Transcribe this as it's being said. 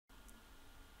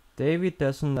David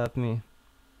doesn't love me.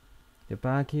 The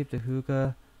barkeep, the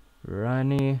hooker,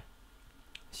 Ronnie,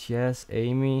 Chess,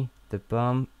 Amy, the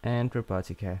bum, and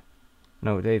Robotica.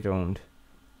 No, they don't.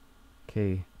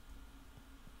 Okay.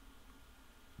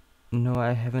 No,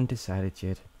 I haven't decided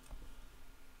yet.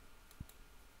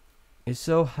 It's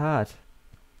so hard.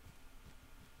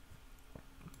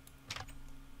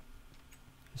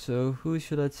 So who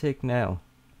should I take now?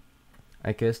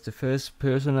 I guess the first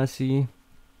person I see.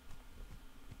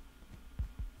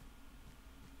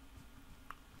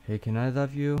 Hey, can I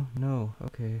love you? No,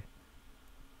 okay.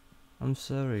 I'm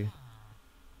sorry.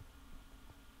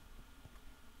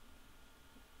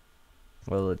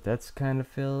 Well, that's kind of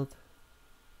filled.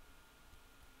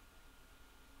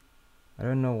 I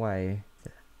don't know why.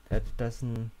 That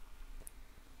doesn't...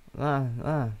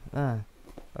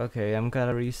 Okay, I'm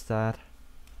gonna restart.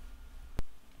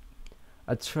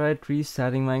 I tried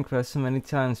restarting Minecraft so many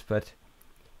times, but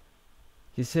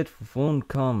he said won't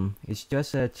come. It's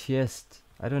just a chest.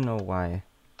 I don't know why.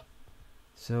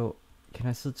 So, can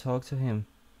I still talk to him?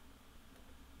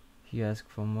 He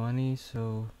asked for money,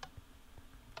 so...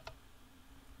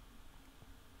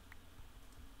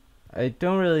 I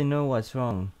don't really know what's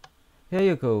wrong. Here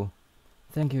you go.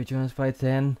 Thank you, Jonas by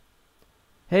 10.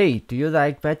 Hey, do you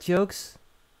like bad jokes?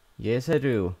 Yes, I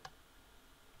do.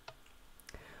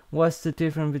 What's the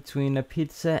difference between a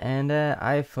pizza and an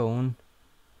iPhone?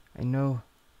 I know.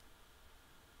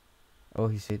 Oh,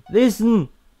 he said, listen!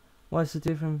 What's the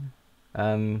difference?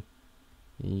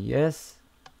 Yes.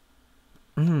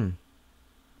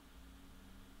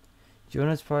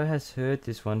 Jonas probably has heard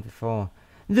this one before.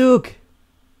 Look!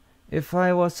 If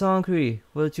I was hungry,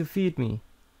 would you feed me?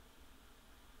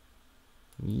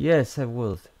 Yes, I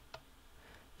would.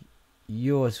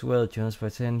 You as well, Jonas by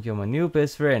 10. You're my new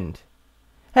best friend.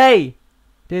 Hey!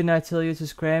 Didn't I tell you to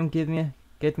scram? Get me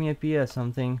a beer or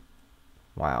something?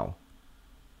 Wow.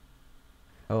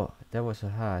 Oh, that was so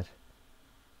hard.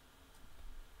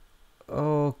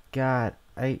 Oh god,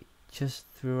 I just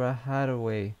threw a heart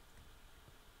away.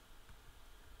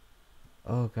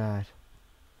 Oh god.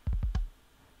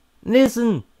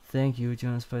 Listen! Thank you,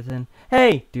 Jonas by 10.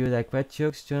 Hey! Do you like bad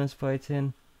jokes, Jonas by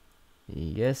 10?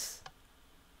 Yes.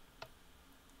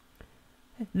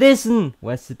 Listen!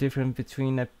 What's the difference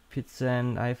between a pizza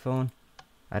and iPhone?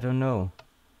 I don't know.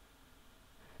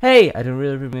 Hey! I don't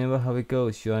really remember how it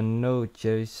goes. You are no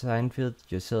Jerry Seinfeld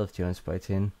yourself, Jonas by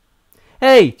 10.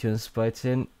 Hey! Jonas by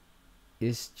 10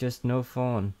 is just no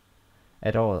fun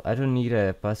at all. I don't need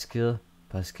a buskill.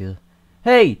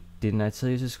 Hey! Didn't I tell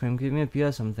you to scream? Give me a beer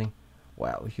or something.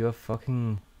 Wow, you're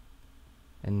fucking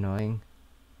annoying.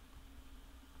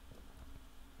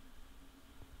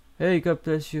 Hey, God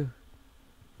bless you.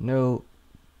 No,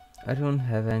 I don't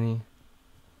have any.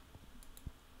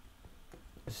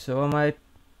 So I might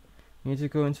need to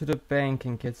go into the bank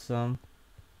and get some.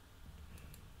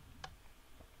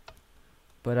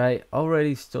 But I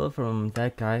already stole from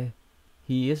that guy.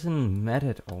 He isn't mad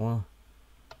at all.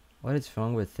 What is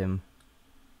wrong with him?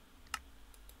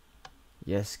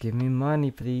 Yes, give me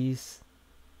money, please.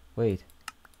 Wait.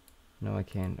 No, I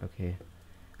can't. Okay.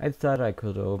 I thought I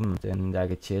could open then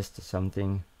like a chest or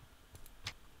something.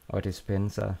 Or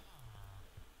dispenser.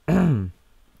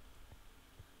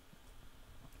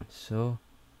 So.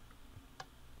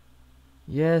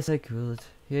 Yes, I could.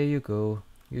 Here you go.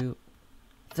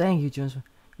 Thank you, Johnson.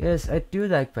 Yes, I do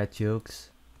like bad jokes.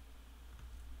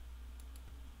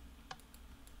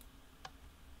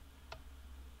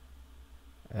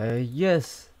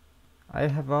 Yes, I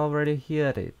have already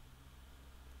heard it.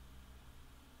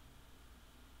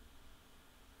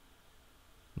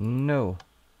 No.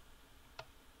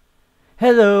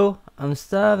 Hello, I'm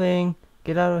starving.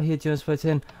 Get out of here, Jones by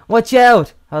 10. Watch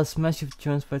out! I'll smash you,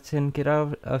 Jones by 10. Get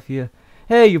out of here.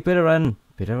 Hey, you better run.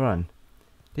 Better run.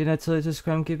 Didn't I tell you to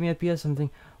scram? Give me a beer or something.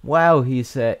 Wow,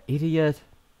 he's an idiot.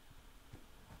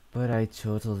 But I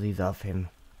totally love him.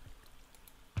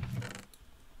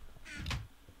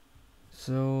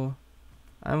 So,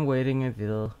 I'm waiting a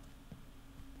little.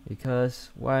 Because,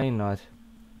 why not?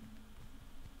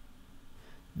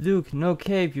 Look, no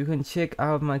cape, you can check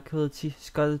out my cool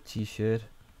skull t-shirt.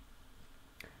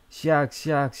 Sharks,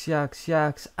 sharks, sharks,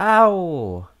 sharks,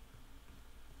 ow!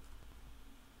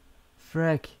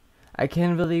 Frack, I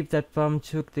can't believe that bomb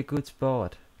took the good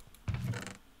spot.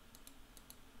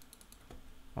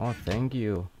 Oh, thank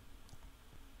you.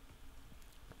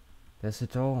 There's a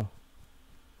door.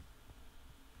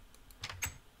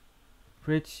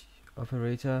 Bridge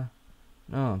operator.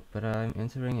 No, but I'm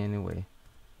entering anyway.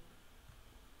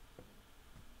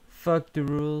 Fuck the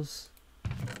rules.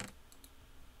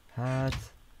 Hard.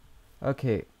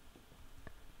 Okay.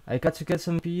 I got to get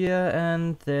some beer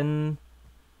and then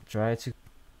try to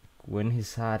win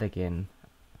his heart again.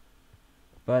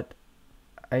 But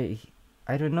I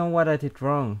don't know what I did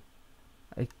wrong.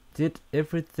 I did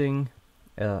everything.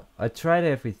 I tried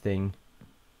everything.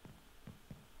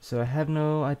 So I have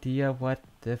no idea what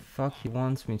the fuck he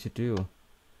wants me to do.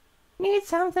 Need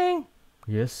something?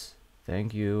 Yes,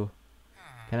 thank you.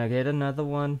 Can I get another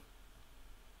one?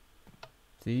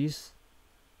 Please?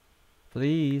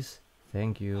 Please?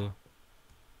 Thank you.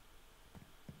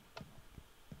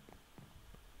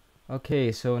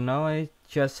 Okay, so now I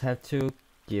just have to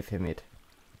give him it.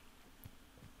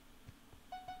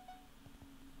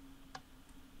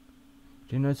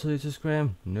 Didn't I tell you to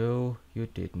scram? No, you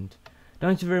didn't.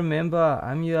 Don't you remember?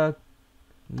 I'm your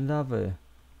lover.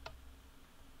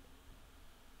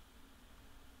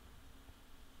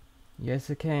 Yes,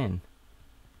 I can.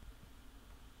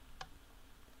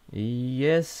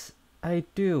 Yes, I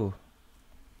do.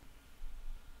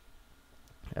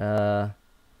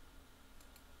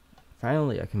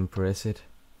 Finally I can press it.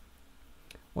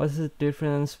 What's the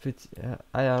difference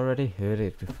I already heard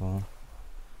it before.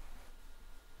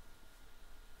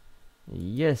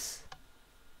 Yes.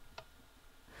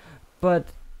 But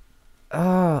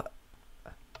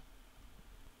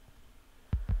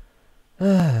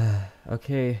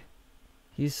okay.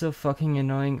 He's so fucking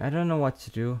annoying. I don't know what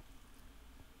to do.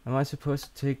 Am I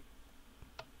supposed to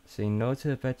say no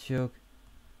to a bad joke?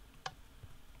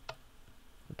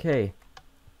 Okay.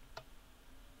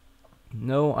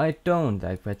 No, I don't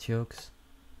like bad jokes.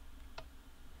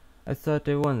 I thought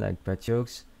they weren't like bad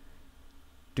jokes.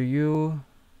 Do you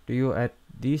at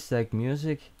least like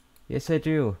music? Yes, I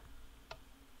do.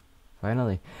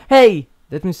 Finally. Hey!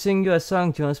 Let me sing you a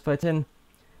song, Jonarghs by 10.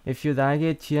 If you like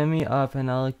it, cheer me up and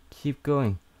I'll keep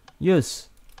going. Yes.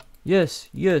 Yes,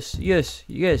 yes, yes,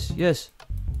 yes, yes.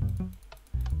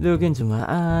 Look into my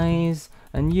eyes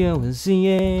and you will see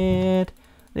it.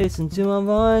 Listen to my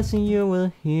voice and you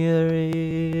will hear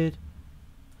it.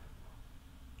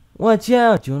 Watch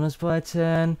out, Jonarghs by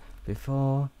 10.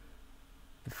 Before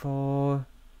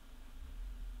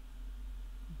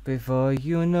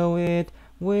you know it,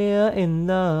 we're in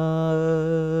love.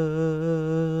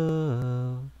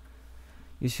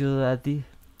 You should have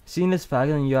seen the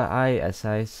sparkle in your eye as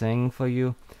I sang for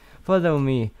you. Follow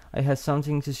me, I have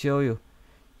something to show you.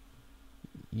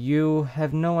 You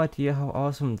have no idea how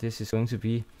awesome this is going to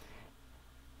be.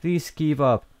 Please keep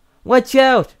up. Watch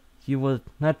out! You will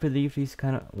not believe these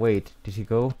kind of... Wait, did he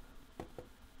go?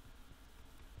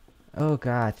 Oh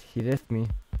god, he left me.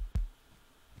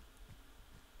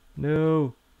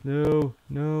 No, no,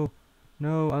 no,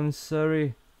 no, I'm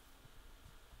sorry.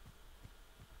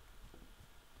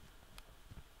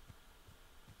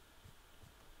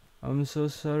 I'm so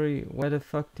sorry. Where the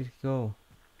fuck did he go?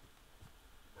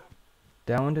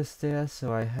 Down the stairs,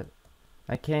 so I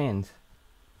can't.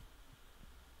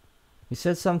 He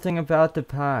said something about the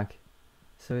park,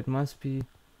 so it must be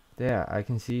there. I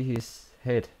can see his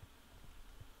head.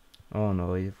 Oh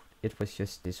no, it was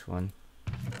just this one,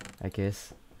 I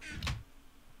guess.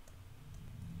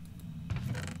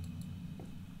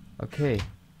 Okay.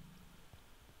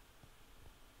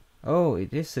 Oh,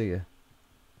 it is here,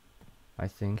 I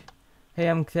think. Hey,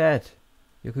 I'm glad.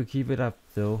 You could keep it up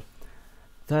though.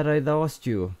 Thought I lost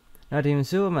you. Not even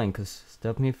Superman could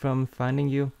stop me from finding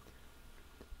you.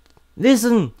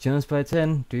 Listen, Jonarghs by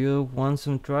 10, do you want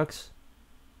some drugs?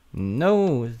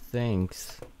 No,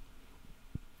 thanks.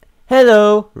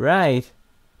 Hello, right.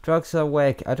 Drugs are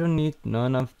whack. I don't need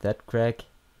none of that crack.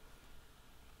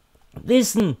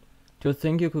 Listen, do you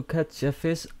think you could catch a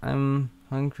fish? I'm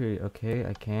hungry. Okay,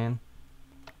 I can.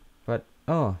 But,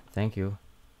 oh, thank you.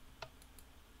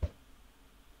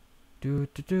 Do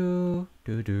do do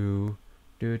do do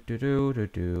do do do do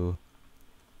do.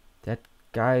 That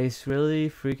guy is really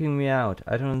freaking me out.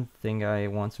 I don't think I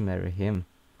want to marry him.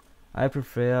 I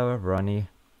prefer Ronnie.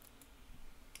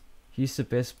 He's the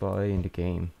best boy in the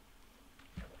game.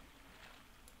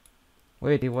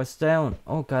 Wait, it was down.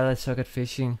 Oh god, I suck at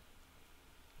fishing.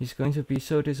 He's going to be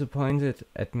so disappointed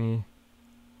at me.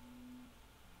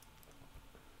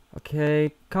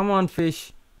 Okay, come on,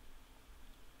 fish.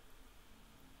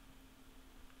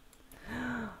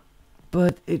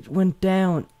 But it went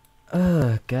down.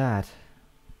 Oh god.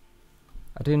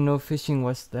 I didn't know fishing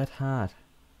was that hard.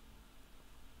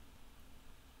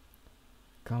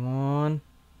 Come on.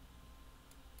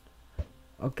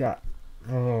 Oh god.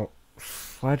 Oh.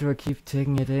 Why do I keep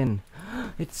taking it in?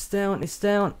 It's down, it's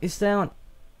down, it's down.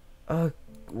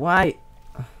 Why?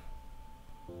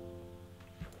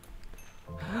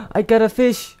 I got a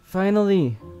fish,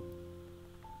 finally.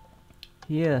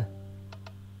 Here.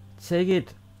 Take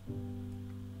it.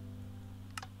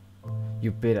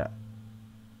 You better.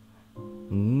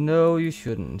 No, you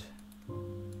shouldn't.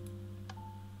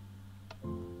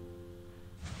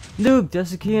 Look,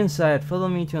 there's a key inside. Follow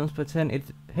me, Jones, pretend.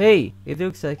 Hey, it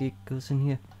looks like it goes in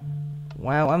here.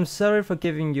 Wow, I'm sorry for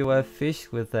giving you a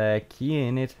fish with a key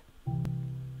in it.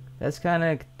 That's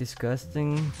kinda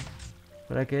disgusting,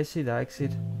 but I guess he likes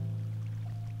it.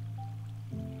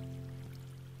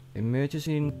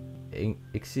 Emergency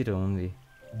exit only.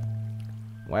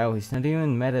 Wow, he's not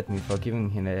even mad at me for giving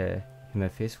him a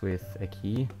fish with a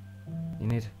key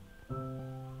in it.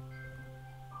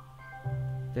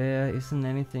 There isn't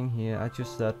anything here. I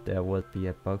just thought there would be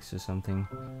a box or something.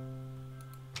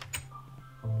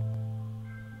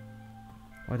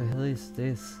 What the hell is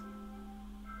this?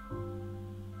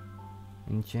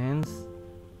 Enchants?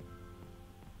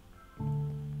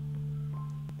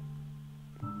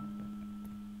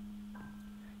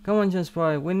 Come on, John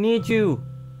Spy, we need you!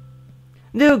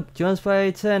 Look, John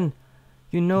Spy 10!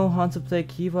 You know how to play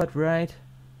keyboard, right?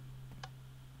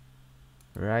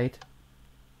 Right?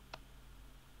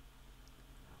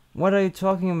 What are you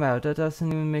talking about? That doesn't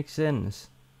even make sense.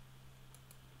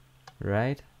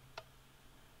 Right?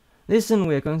 Listen,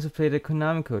 we're going to play the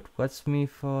Konami code. Watch me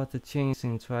for the change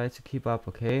and try to keep up,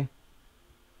 okay?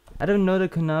 I don't know the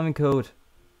Konami code.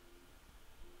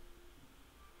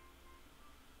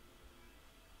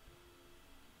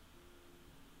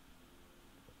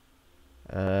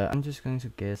 I'm just going to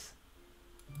guess.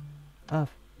 Up.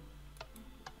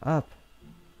 Up.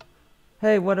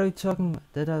 Hey, what are you talking about?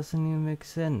 That doesn't even make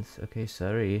sense. Okay,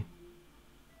 sorry.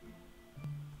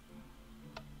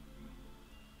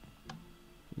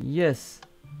 Yes.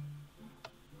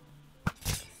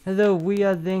 Hello, we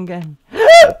are thinking.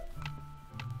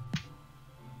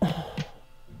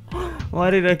 Why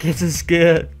did I get so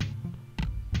scared?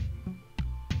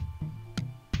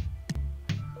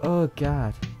 Oh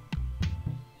god.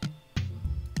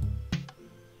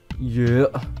 Yeah.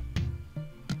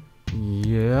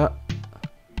 Yeah.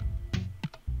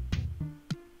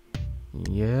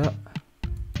 Yeah.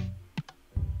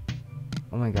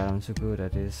 Oh my god, I'm so good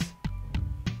at this.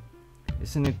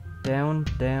 Isn't it down,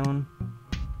 down,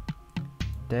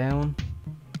 down?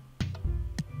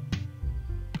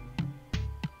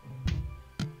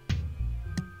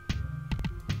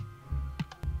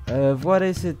 What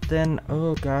is it then?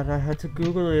 Oh god, I had to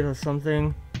Google it or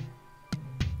something.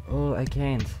 Oh, I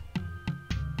can't.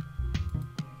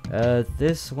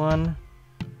 This one.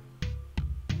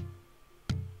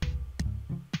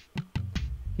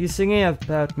 He's singing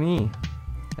about me.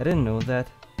 I didn't know that.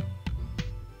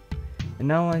 And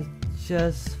now I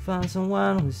just found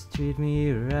someone who's treat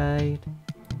me right.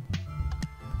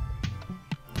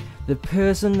 The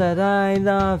person that I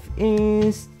love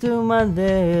is to my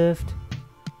left.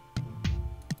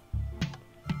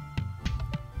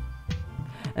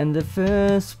 And the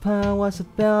first part was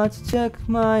about to check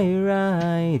my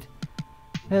right.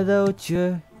 Hello,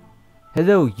 jerk.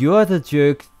 Hello, you're the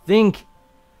jerk. Think.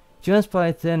 Just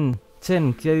by 10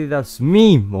 clearly loves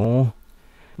me more.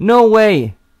 No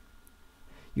way.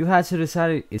 You had to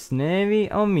decide it's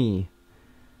Navy or me.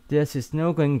 There's just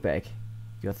no going back.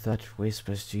 Your thought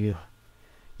whispers to you.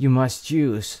 You must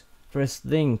choose. Press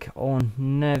link on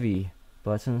Navy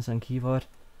buttons on keyboard.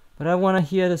 But I wanna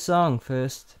hear the song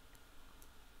first.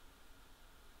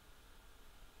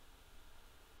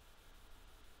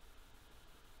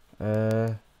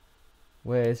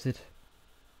 Where is it?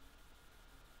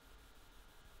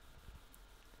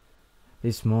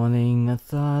 This morning I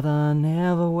thought I'd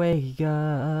never wake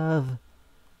up.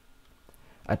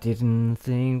 I didn't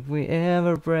think we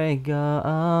ever break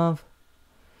up.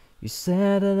 You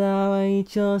said that I might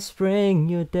just bring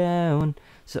you down,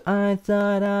 so I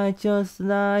thought I'd just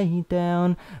lie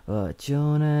down. But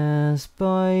Jonarghs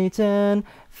Boyton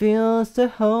feels the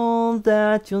hole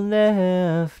that you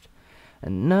left.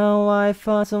 And now I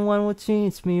found someone who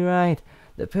treats me right.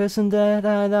 The person that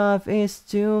I love is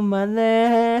to my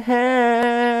left.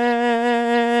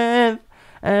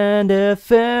 And the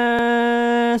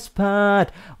first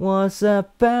part was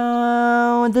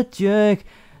about the jerk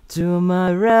to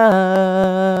my right.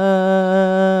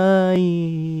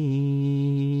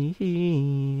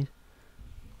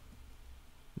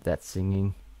 That's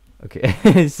singing.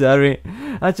 Okay, sorry.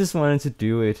 I just wanted to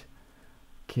do it.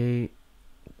 Okay.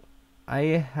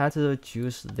 I had to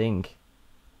choose link.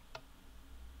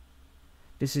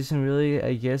 This isn't really a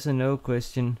yes or no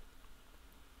question.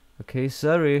 Okay,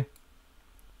 sorry.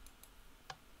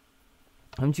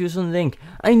 I'm choosing link.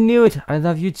 I knew it! I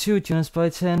love you too, Jonarghs by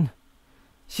 10.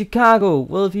 Chicago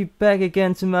will be back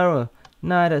again tomorrow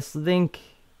night as Link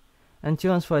and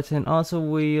Jonarghs by 10. Also,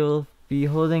 we'll be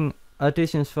holding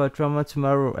auditions for a drummer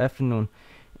tomorrow afternoon.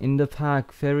 in the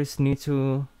park, fairies need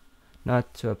to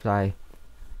not to apply.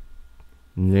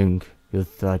 Link, you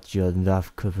thought your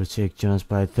love could protect Jonas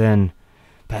by then.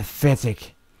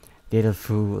 Pathetic little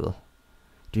fool.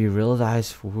 Do you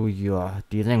realize who you are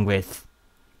dealing with?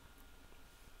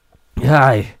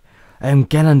 I am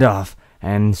Ganondorf,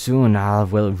 and soon I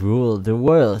will rule the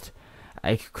world.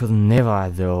 I could never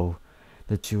allow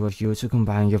the two of you to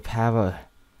combine your power.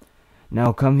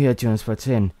 Now come here, Jonas by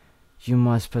 10. You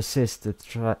must possess the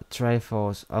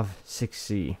Triforce of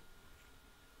 6C.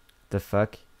 The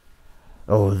fuck?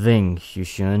 Oh, Link, you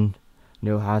shouldn't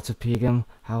know how to pick them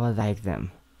how I like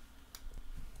them.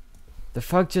 The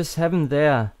fuck just happened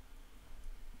there?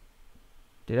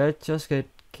 Did I just get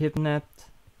kidnapped?